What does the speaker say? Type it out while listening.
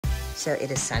So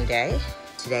it is Sunday.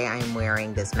 Today I am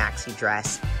wearing this maxi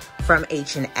dress from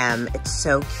H&M. It's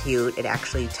so cute. It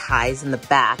actually ties in the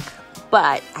back,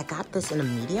 but I got this in a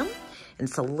medium and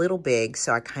it's a little big.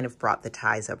 So I kind of brought the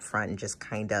ties up front and just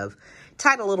kind of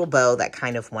tied a little bow that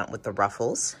kind of went with the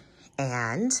ruffles.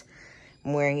 And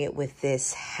I'm wearing it with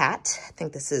this hat. I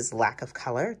think this is Lack of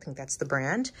Color. I think that's the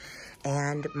brand.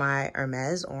 And my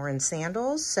Hermes orange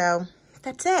sandals. So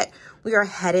that's it. We are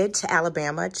headed to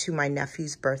Alabama to my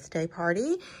nephew's birthday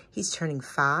party. He's turning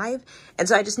 5. And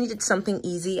so I just needed something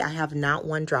easy. I have not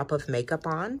one drop of makeup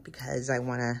on because I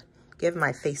want to give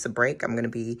my face a break. I'm going to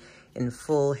be in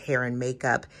full hair and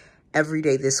makeup every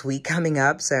day this week coming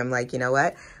up. So I'm like, you know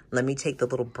what? Let me take the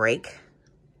little break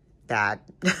that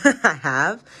I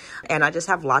have. And I just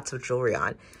have lots of jewelry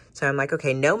on. So I'm like,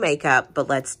 okay, no makeup, but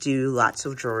let's do lots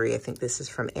of jewelry. I think this is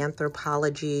from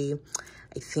Anthropologie.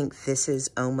 I think this is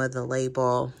Oma the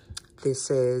label. This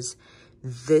is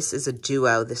a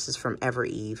duo. This is from Ever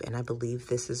Eve, and I believe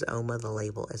this is Oma the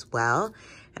label as well.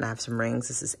 And I have some rings.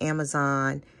 This is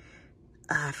Amazon.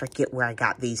 I forget where I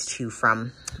got these two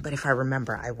from, but if I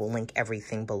remember, I will link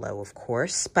everything below, of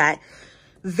course. But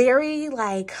very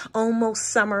like almost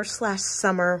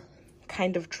summer/summer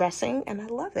kind of dressing, and I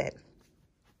love it.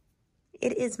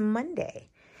 It is Monday.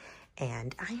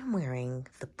 And I am wearing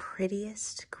the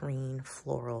prettiest green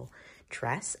floral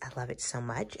dress. I love it so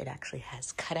much. It actually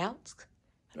has cutouts.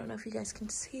 I don't know if you guys can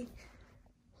see.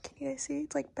 Can you guys see?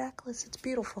 It's like backless. It's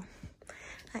beautiful.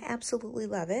 I absolutely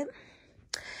love it.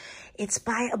 It's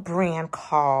by a brand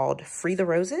called Free the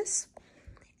Roses.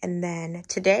 And then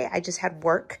today I just had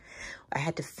work. I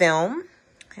had to film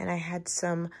and I had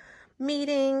some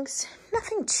meetings,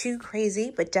 nothing too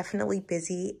crazy, but definitely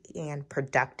busy and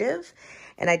productive.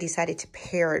 And I decided to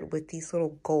pair it with these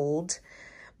little gold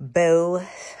bow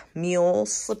mule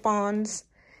slip-ons.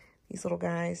 These little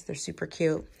guys, they're super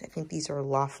cute. I think these are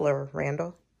Loeffler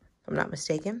Randall, if I'm not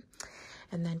mistaken.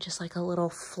 And then just like a little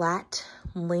flat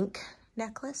link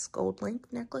necklace, gold link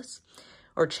necklace,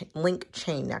 or link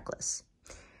chain necklace.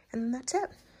 And then that's it.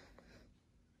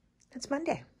 That's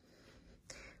Monday.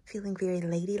 Feeling very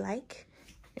ladylike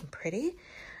and pretty.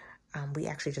 We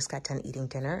actually just got done eating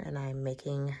dinner and I'm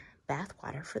making bath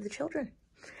water for the children.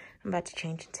 I'm about to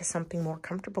change into something more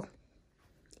comfortable.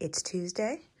 It's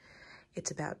Tuesday.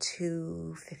 It's about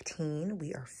 2:15.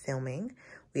 We are filming.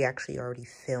 We actually already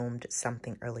filmed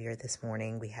something earlier this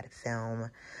morning. We had a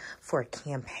film for a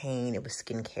campaign. It was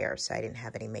skincare, so I didn't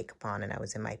have any makeup on, and I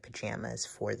was in my pajamas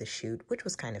for the shoot, which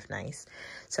was kind of nice.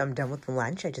 So I'm done with the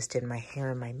lunch. I just did my hair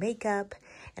and my makeup,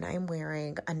 and I'm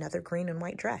wearing another green and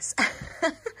white dress.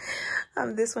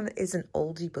 This one is an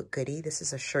oldie but goodie. This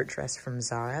is a shirt dress from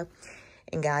Zara.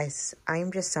 And guys,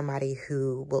 I'm just somebody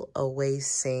who will always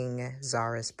sing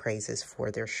Zara's praises for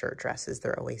their shirt dresses.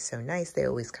 They're always so nice. They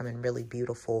always come in really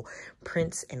beautiful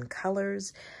prints and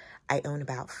colors. I own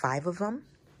about 5 of them,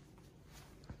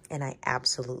 and I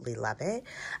absolutely love it.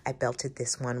 I belted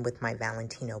this one with my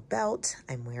Valentino belt.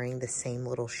 I'm wearing the same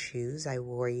little shoes I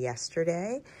wore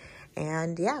yesterday.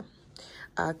 And yeah,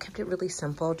 kept it really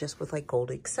simple, just with like gold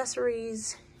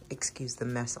accessories. Excuse the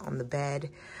mess on the bed.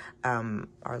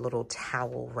 Our little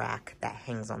towel rack that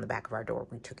hangs on the back of our door,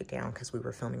 we took it down because we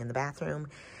were filming in the bathroom,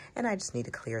 and I just need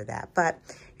to clear that. But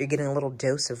you're getting a little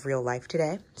dose of real life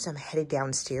today. So I'm headed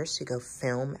downstairs to go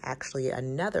film actually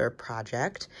another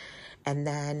project. And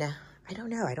then, I don't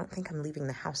know, I don't think I'm leaving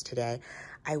the house today.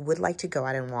 I would like to go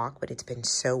out and walk, but it's been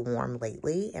so warm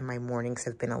lately, and my mornings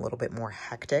have been a little bit more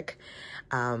hectic.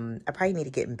 I probably need to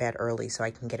get in bed early so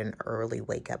I can get an early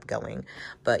wake up going.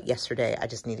 But yesterday, I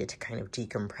just needed to kind of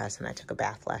decompress, and I took a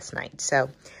bath last night.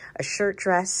 So a shirt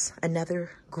dress,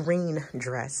 another green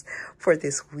dress for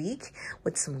this week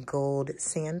with some gold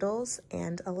sandals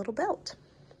and a little belt.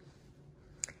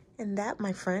 And that,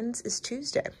 my friends, is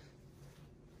Tuesday.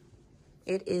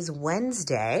 It is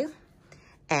Wednesday.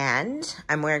 And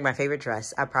I'm wearing my favorite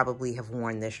dress. I probably have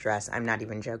worn this dress, I'm not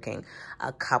even joking,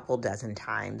 a couple dozen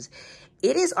times.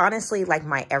 It is honestly like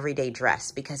my everyday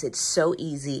dress because it's so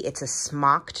easy. It's a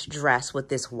smocked dress with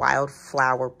this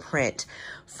wildflower print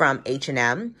from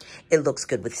H&M. It looks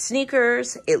good with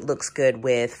sneakers. It looks good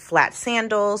with flat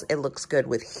sandals. It looks good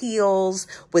with heels,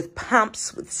 with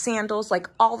pumps, with sandals, like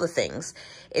all the things.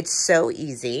 It's so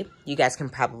easy. You guys can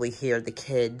probably hear the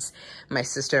kids, my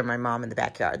sister and my mom in the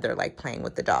backyard. They're like playing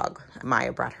with the dog.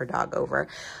 Maya brought her dog over.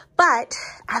 But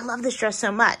I love this dress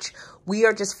so much. We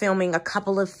are just filming a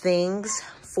couple of things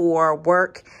for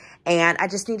work, and I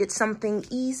just needed something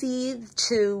easy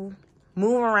to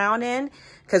move around in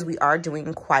because we are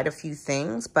doing quite a few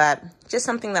things, but just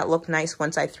something that looked nice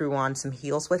once I threw on some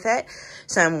heels with it.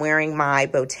 So I'm wearing my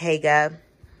Bottega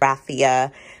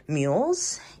Raffia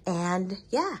mules. And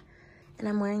yeah, and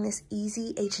I'm wearing this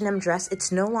easy H&M dress.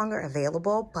 It's no longer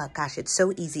available, but gosh, it's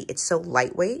so easy. It's so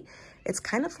lightweight. It's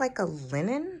kind of like a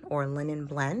linen or linen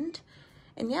blend.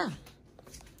 And yeah,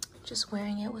 just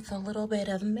wearing it with a little bit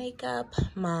of makeup,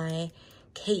 my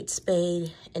Kate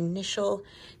Spade initial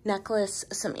necklace,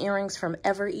 some earrings from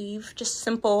Ever Eve, just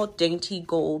simple, dainty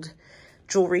gold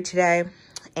jewelry today.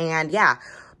 And yeah,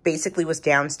 basically was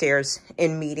downstairs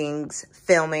in meetings,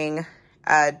 filming,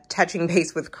 touching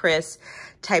base with Chris,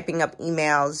 typing up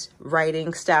emails,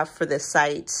 writing stuff for this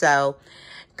site. So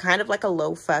kind of like a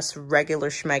low fuss, regular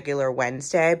schmegular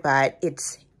Wednesday, but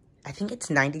I think it's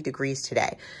 90 degrees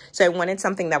today. So I wanted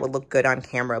something that would look good on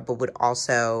camera, but would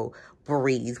also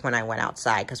breathe when I went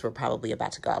outside, because we're probably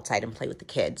about to go outside and play with the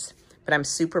kids. But I'm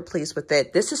super pleased with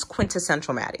it. This is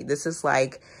quintessential Mattie. This is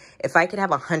like, if I could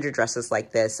have 100 dresses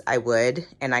like this, I would.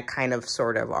 And I kind of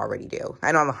sort of already do.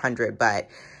 I don't have 100, but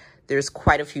there's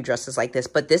quite a few dresses like this.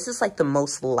 But this is like the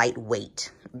most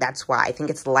lightweight. That's why I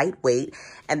think it's lightweight.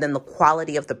 And then the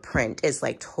quality of the print is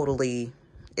like totally,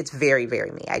 it's very,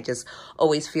 very me. I just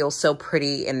always feel so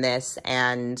pretty in this.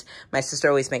 And my sister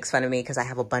always makes fun of me because I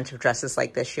have a bunch of dresses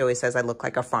like this. She always says I look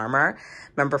like a farmer.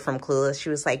 Remember from Clueless, she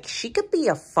was like, she could be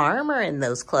a farmer in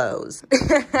those clothes.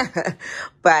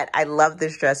 But I love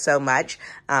this dress so much.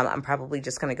 I'm probably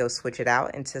just going to go switch it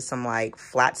out into some like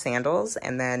flat sandals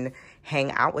and then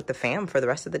hang out with the fam for the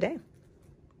rest of the day.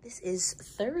 This is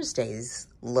Thursday's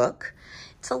look.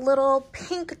 It's a little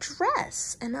pink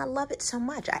dress, and I love it so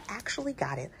much. I actually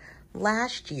got it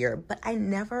last year, but I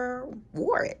never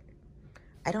wore it.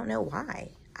 I don't know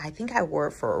why. I think I wore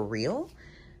it for a reel,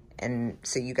 and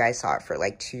so you guys saw it for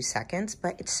like 2 seconds,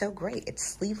 but it's so great. It's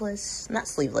sleeveless, not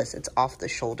sleeveless, it's off the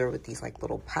shoulder with these like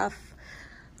little puff.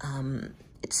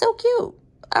 It's so cute.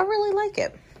 I really like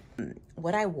it.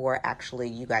 What I wore, actually,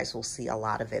 you guys will see a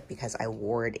lot of it because I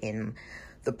wore it in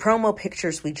the promo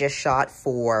pictures we just shot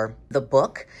for the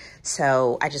book.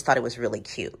 So I just thought it was really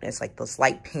cute. It's like this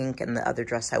light pink, and the other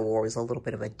dress I wore was a little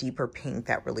bit of a deeper pink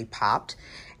that really popped.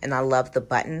 And I love the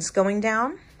buttons going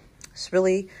down. It's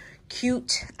really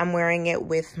cute. I'm wearing it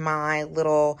with my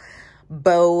little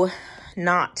bow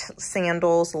knot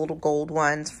sandals, the little gold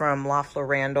ones from Loeffler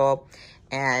Randall,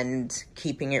 and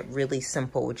keeping it really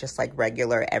simple with just like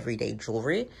regular everyday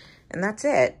jewelry. And that's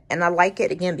it. And I like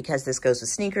it, again, because this goes with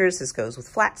sneakers. This goes with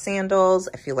flat sandals.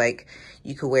 I feel like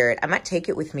you could wear it. I might take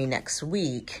it with me next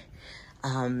week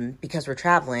because we're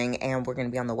traveling and we're going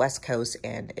to be on the West Coast.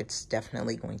 And it's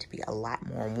definitely going to be a lot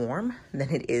more warm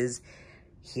than it is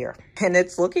here. And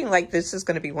it's looking like this is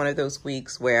going to be one of those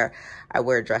weeks where I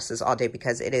wear dresses all day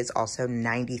because it is also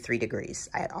 93 degrees.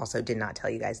 I also did not tell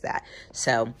you guys that.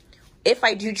 So if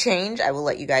I do change, I will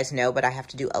let you guys know, but I have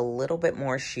to do a little bit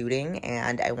more shooting,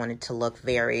 and I wanted to look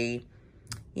very,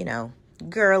 you know,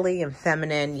 girly and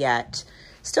feminine, yet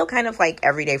still kind of like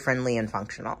everyday friendly and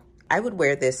functional. I would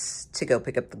wear this to go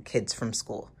pick up the kids from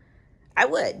school. I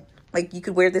would. Like, you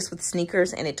could wear this with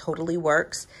sneakers and it totally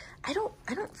works. I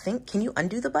don't think, can you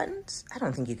undo the buttons? I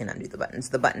don't think you can undo the buttons.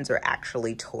 The buttons are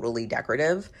actually totally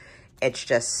decorative. It's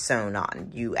just sewn on.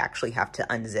 You actually have to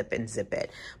unzip and zip it.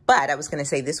 But I was going to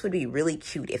say this would be really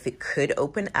cute if it could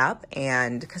open up,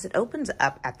 and because it opens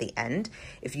up at the end,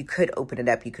 if you could open it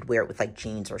up, you could wear it with like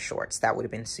jeans or shorts. That would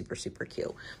have been super, super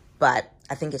cute. But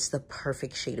I think it's the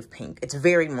perfect shade of pink. It's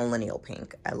very millennial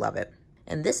pink. I love it.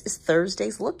 And this is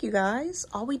Thursday's look, you guys.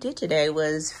 All we did today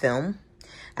was film.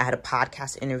 I had a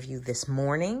podcast interview this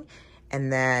morning,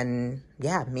 and then,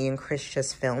 yeah, me and Chris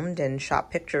just filmed and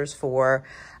shot pictures for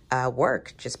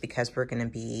work, just because we're going to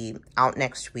be out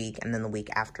next week, and then the week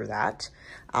after that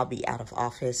I'll be out of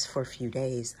office for a few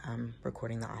days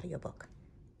recording the audiobook.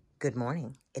 Good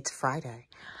morning. It's Friday.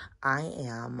 I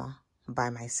am by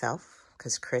myself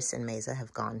because Chris and Mesa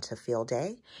have gone to field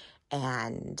day,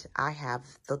 and I have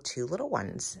the 2 little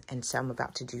ones, and so I'm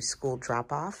about to do school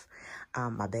drop off.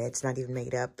 My bed's not even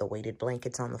made up. The weighted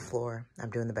blanket's on the floor.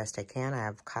 I'm doing the best I can. I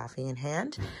have coffee in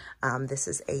hand. This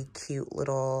is a cute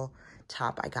little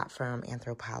top I got from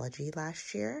Anthropologie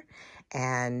last year,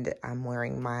 and I'm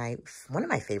wearing one of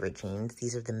my favorite jeans.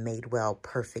 These are the Madewell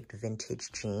Perfect Vintage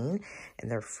Jean,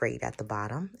 and they're frayed at the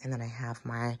bottom. And then I have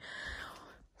my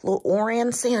little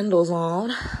orange sandals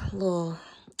on, little,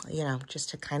 you know,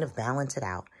 just to kind of balance it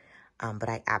out. But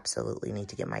I absolutely need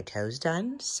to get my toes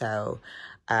done, so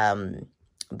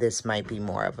this might be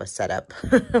more of a setup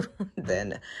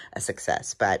than a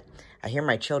success. But I hear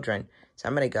my children, so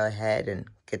I'm going to go ahead and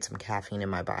get some caffeine in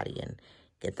my body and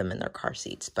get them in their car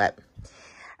seats. But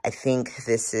I think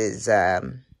this is,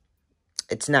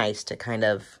 it's nice to kind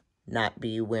of not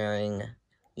be wearing,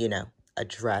 you know, a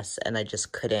dress and I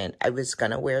just couldn't. I was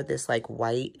gonna wear this like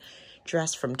white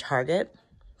dress from Target,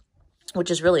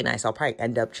 which is really nice. I'll probably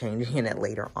end up changing it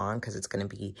later on because it's gonna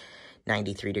be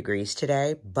 93 degrees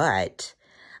today. But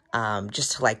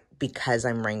just to like, because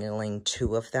I'm wrangling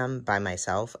two of them by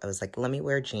myself, I was like, let me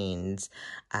wear jeans.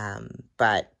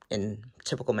 But in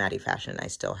typical Mattie fashion, I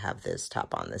still have this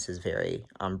top on. This is very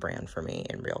on brand for me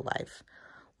in real life.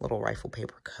 Little Rifle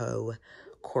Paper Co.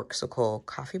 Corksicle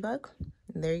coffee mug.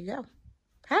 And there you go.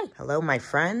 Hi. Hello, my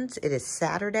friends. It is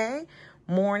Saturday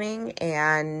morning,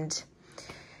 and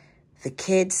the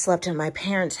kids slept at my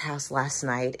parents' house last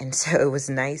night, and so it was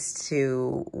nice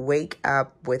to wake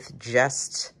up with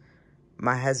just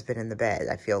my husband in the bed.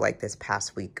 I feel like this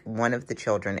past week, one of the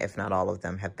children, if not all of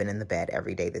them, have been in the bed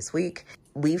every day this week.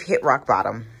 We've hit rock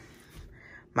bottom.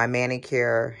 My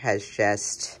manicure has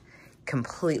just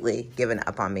completely given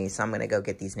up on me, so I'm gonna go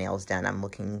get these nails done. I'm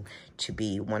looking to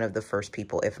be one of the first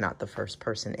people, if not the first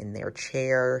person in their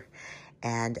chair.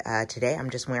 And today I'm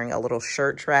just wearing a little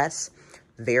shirt dress,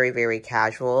 very, very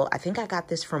casual. I think I got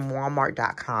this from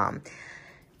Walmart.com.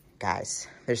 Guys,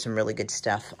 there's some really good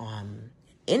stuff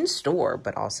in store,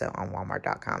 but also on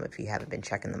Walmart.com if you haven't been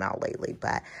checking them out lately.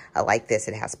 But I like this.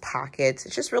 It has pockets.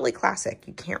 It's just really classic.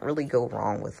 You can't really go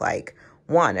wrong with like,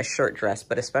 one, a shirt dress,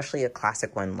 but especially a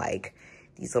classic one like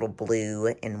these little blue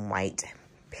and white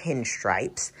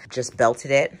pinstripes. Just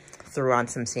belted it, threw on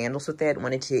some sandals with it,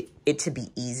 wanted it to be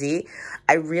easy.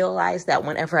 I realized that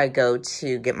whenever I go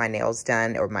to get my nails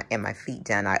done or my feet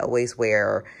done, I always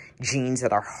wear jeans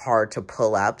that are hard to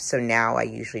pull up. So now I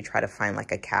usually try to find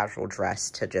like a casual dress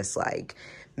to just like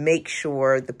make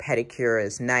sure the pedicure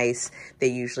is nice. They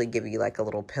usually give you like a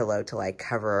little pillow to like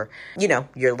cover, you know,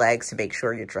 your legs to make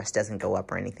sure your dress doesn't go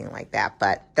up or anything like that.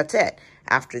 But that's it.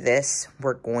 After this,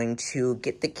 we're going to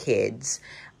get the kids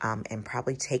and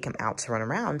probably take them out to run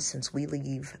around since we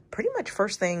leave pretty much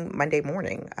first thing Monday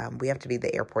morning. We have to be at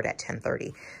the airport at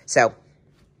 10:30. So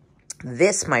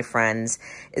this, my friends,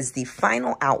 is the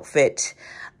final outfit.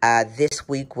 This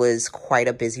week was quite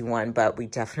a busy one, but we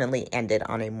definitely ended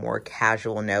on a more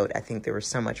casual note. I think there was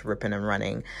so much ripping and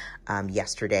running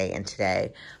yesterday and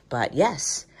today. But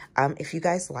yes, if you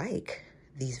guys like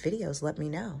these videos, let me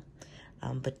know.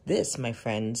 But this, my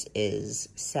friends, is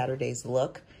Saturday's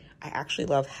look. I actually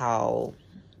love how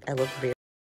I look very